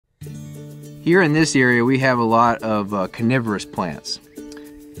Here in this area we have a lot of carnivorous plants.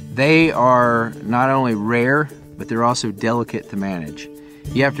 They are not only rare, but they're also delicate to manage.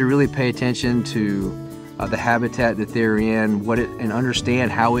 You have to really pay attention to the habitat that they're in, and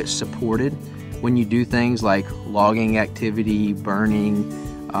understand how it's supported when you do things like logging activity, burning,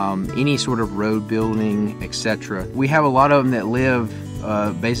 any sort of road building, etc. We have a lot of them that live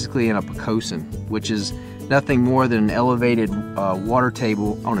basically in a pocosin, which is nothing more than an elevated water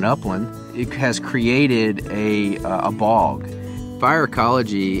table on an upland. It has created a bog. Fire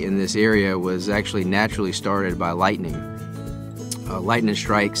ecology in this area was actually naturally started by lightning. Lightning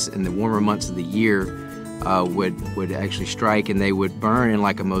strikes in the warmer months of the year would actually strike, and they would burn in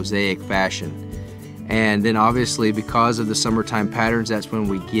like a mosaic fashion. And then obviously because of the summertime patterns, that's when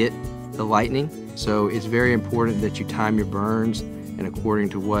we get the lightning. So it's very important that you time your burns and according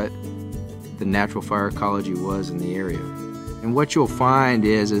to what the natural fire ecology was in the area. And what you'll find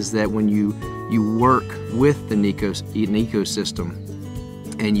is that when you work with an ecosystem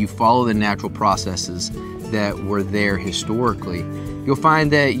and you follow the natural processes that were there historically, you'll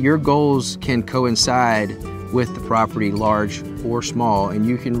find that your goals can coincide with the property, large or small, and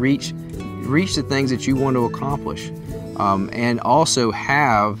you can reach the things that you want to accomplish, and also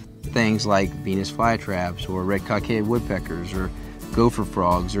have things like Venus flytraps or red-cockaded woodpeckers or gopher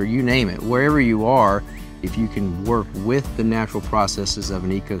frogs, or you name it. Wherever you are, if you can work with the natural processes of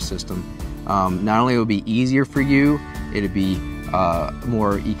an ecosystem, not only will it be easier for you, it'll be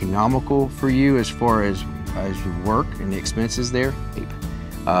more economical for you as far as your work and the expenses there.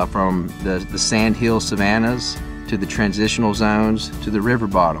 From the sandhill savannas to the transitional zones to the river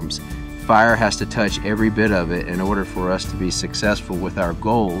bottoms, fire has to touch every bit of it in order for us to be successful with our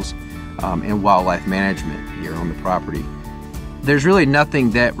goals in wildlife management here on the property. There's really nothing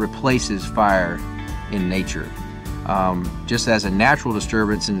that replaces fire in nature. Just as a natural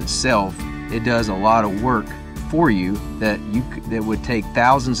disturbance in itself, it does a lot of work for you that would take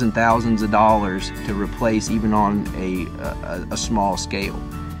thousands and thousands of dollars to replace, even on a small scale.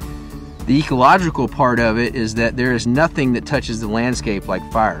 The ecological part of it is that there is nothing that touches the landscape like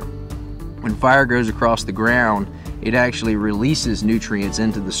fire. When fire goes across the ground, it actually releases nutrients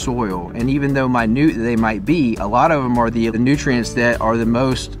into the soil, and even though minute they might be, a lot of them are the nutrients that are the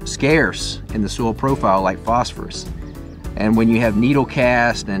most scarce in the soil profile, like phosphorus. And when you have needle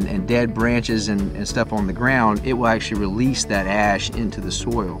cast and dead branches and stuff on the ground, it will actually release that ash into the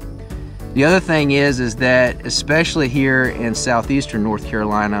soil. The other thing is that especially here in southeastern North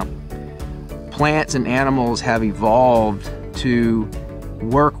Carolina, plants and animals have evolved to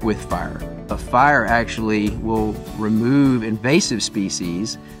work with fire. A fire actually will remove invasive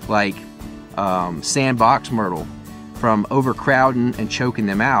species like sand box myrtle from overcrowding and choking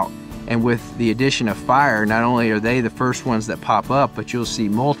them out. And with the addition of fire, not only are they the first ones that pop up, but you'll see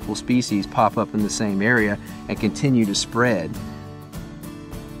multiple species pop up in the same area and continue to spread.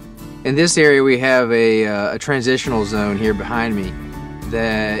 In this area we have a transitional zone here behind me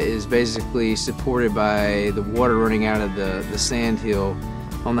that is basically supported by the water running out of the sandhill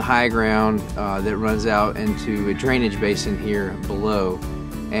on the high ground that runs out into a drainage basin here below.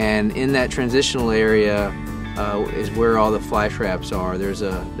 And in that transitional area is where all the fly traps are. There's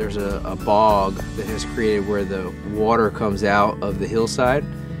a bog that has created where the water comes out of the hillside,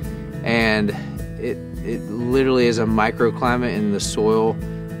 and it literally is a microclimate in the soil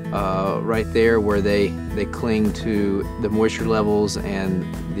right there where they cling to the moisture levels and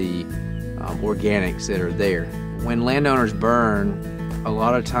the organics that are there. When landowners burn, a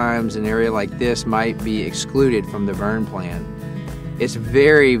lot of times an area like this might be excluded from the burn plan. It's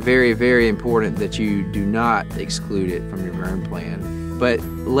very, very, very important that you do not exclude it from your burn plan. But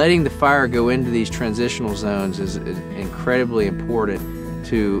letting the fire go into these transitional zones is incredibly important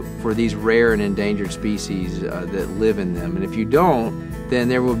for these rare and endangered species that live in them. And if you don't, then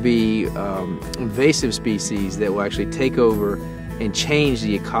there will be invasive species that will actually take over and change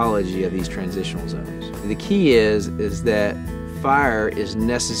the ecology of these transitional zones. The key is that fire is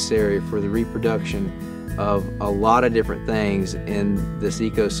necessary for the reproduction of a lot of different things in this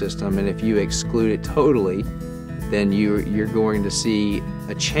ecosystem, and if you exclude it totally, then you're going to see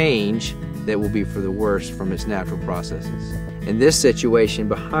a change that will be for the worse from its natural processes. In this situation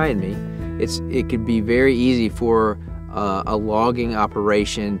behind me, it could be very easy for a logging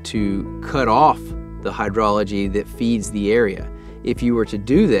operation to cut off the hydrology that feeds the area. If you were to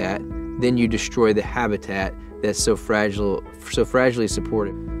do that, then you destroy the habitat that's so fragilely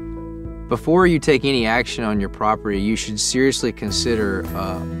supported. Before you take any action on your property, you should seriously consider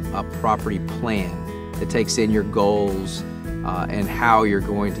a property plan that takes in your goals and how you're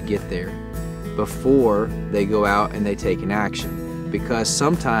going to get there before they go out and they take an action. because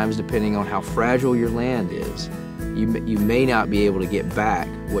sometimes, depending on how fragile your land is, you may not be able to get back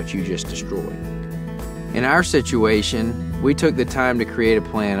what you just destroyed. In our situation, we took the time to create a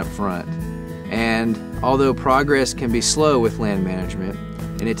plan up front, and although progress can be slow with land management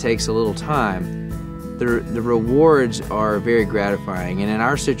and it takes a little time, the rewards are very gratifying. And in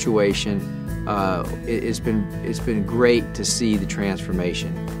our situation, it's been great to see the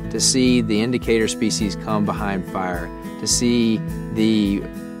transformation, to see the indicator species come behind fire, to see the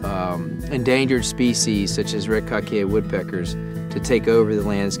endangered species such as red cockaded woodpeckers to take over the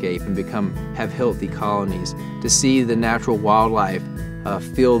landscape and have healthy colonies, to see the natural wildlife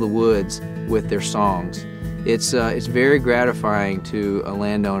fill the woods with their songs. It's very gratifying to a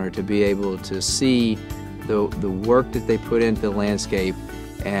landowner to be able to see the work that they put into the landscape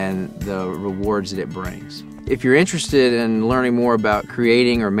and the rewards that it brings. If you're interested in learning more about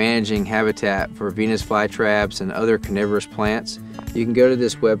creating or managing habitat for Venus flytraps and other carnivorous plants, you can go to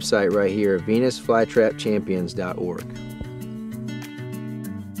this website right here, venusflytrapchampions.org.